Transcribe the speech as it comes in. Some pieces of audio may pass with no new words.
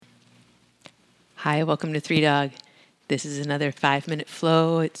Hi, welcome to Three Dog. This is another 5-minute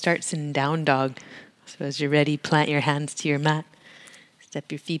flow. It starts in down dog. So as you're ready, plant your hands to your mat.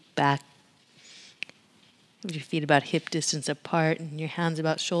 Step your feet back. Move your feet about hip distance apart and your hands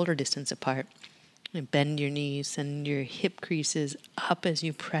about shoulder distance apart. And bend your knees, send your hip creases up as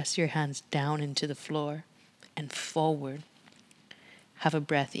you press your hands down into the floor and forward. Have a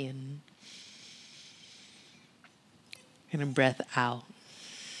breath in and a breath out.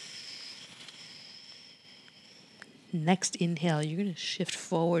 Next inhale, you're going to shift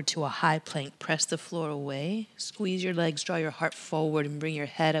forward to a high plank. Press the floor away. Squeeze your legs, draw your heart forward, and bring your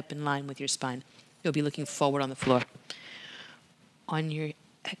head up in line with your spine. You'll be looking forward on the floor. On your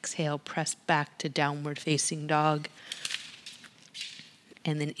exhale, press back to downward facing dog.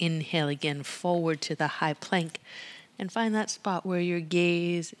 And then inhale again forward to the high plank. And find that spot where your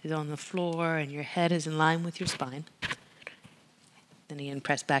gaze is on the floor and your head is in line with your spine. Then again,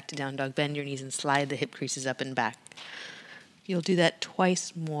 press back to down dog. Bend your knees and slide the hip creases up and back. You'll do that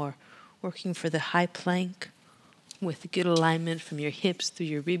twice more, working for the high plank with good alignment from your hips through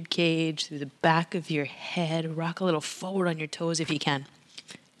your rib cage, through the back of your head. Rock a little forward on your toes if you can.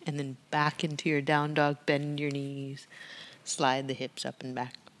 And then back into your down dog. Bend your knees. Slide the hips up and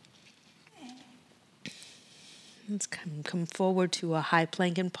back. Let's come forward to a high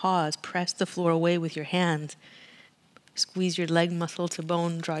plank and pause. Press the floor away with your hands. Squeeze your leg muscle to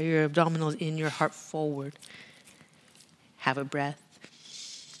bone. Draw your abdominals in, your heart forward. Have a breath.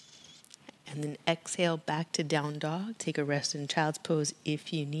 And then exhale back to down dog. Take a rest in child's pose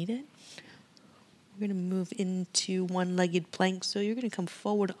if you need it. We're going to move into one-legged plank. So you're going to come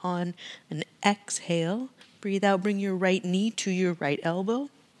forward on an exhale. Breathe out. Bring your right knee to your right elbow.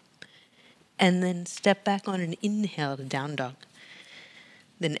 And then step back on an inhale to down dog.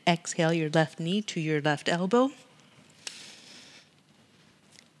 Then exhale your left knee to your left elbow.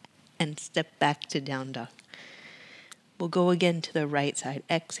 And step back to down dog. We'll go again to the right side.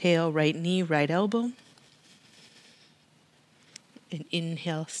 Exhale, right knee, right elbow. And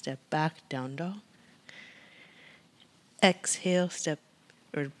inhale, step back, down dog. Exhale,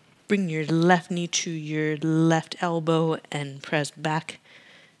 bring your left knee to your left elbow and press back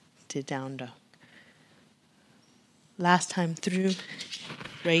to down dog. Last time through,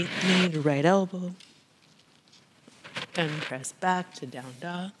 right knee to right elbow. And press back to down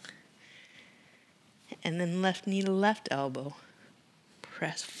dog. And then left knee to left elbow.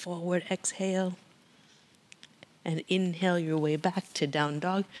 Press forward, exhale. And inhale your way back to down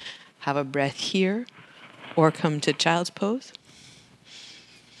dog. Have a breath here or come to child's pose.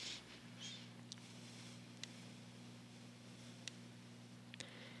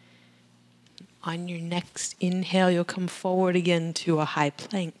 On your next inhale, you'll come forward again to a high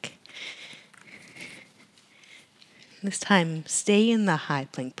plank. This time, stay in the high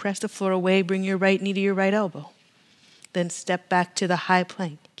plank. Press the floor away, bring your right knee to your right elbow. Then step back to the high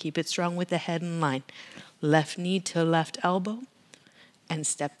plank. Keep it strong with the head in line. Left knee to left elbow. And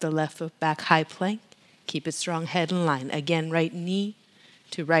step the left foot back, high plank. Keep it strong, head in line. Again, right knee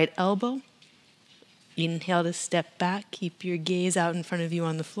to right elbow. Inhale to step back. Keep your gaze out in front of you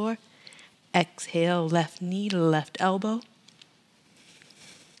on the floor. Exhale, left knee to left elbow.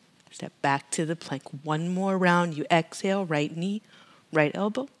 Step back to the plank. One more round. You exhale, right knee, right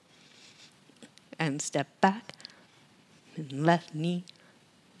elbow. And step back. And left knee,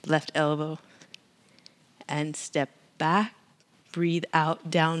 left elbow. And step back. Breathe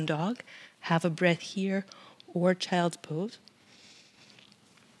out, down dog. Have a breath here or child's pose.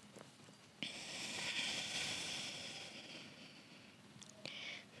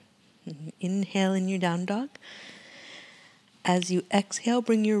 Inhale in your down dog. As you exhale,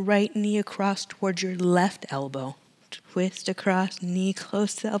 bring your right knee across towards your left elbow. Twist across, knee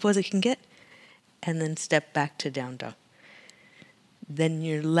close to the elbow as it can get. And then step back to down dog. Then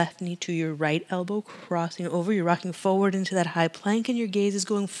your left knee to your right elbow, crossing over. You're rocking forward into that high plank and your gaze is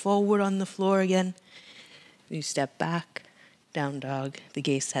going forward on the floor again. You step back, down dog. The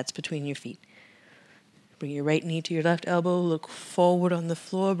gaze sets between your feet. Bring your right knee to your left elbow. Look forward on the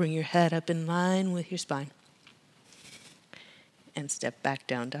floor. Bring your head up in line with your spine. And step back,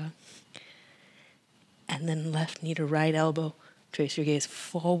 down dog. And then left knee to right elbow. Trace your gaze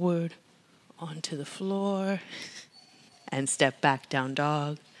forward onto the floor. And step back, down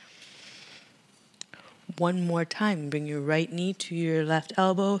dog. One more time. Bring your right knee to your left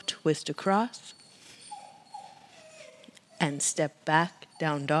elbow. Twist across. And step back,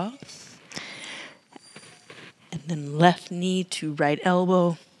 down dog. And then left knee to right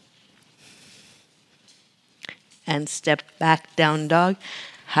elbow. And step back, down dog.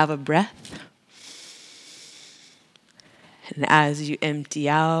 Have a breath. And as you empty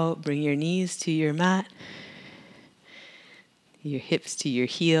out, bring your knees to your mat, your hips to your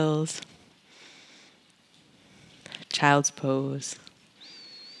heels, child's pose.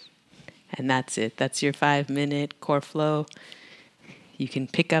 And that's it. That's your 5-minute core flow. You can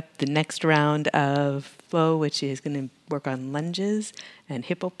pick up the next round of flow, which is going to work on lunges and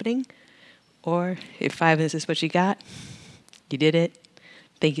hip opening. Or if 5 minutes is what you got, you did it.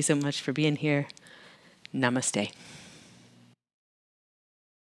 Thank you so much for being here. Namaste.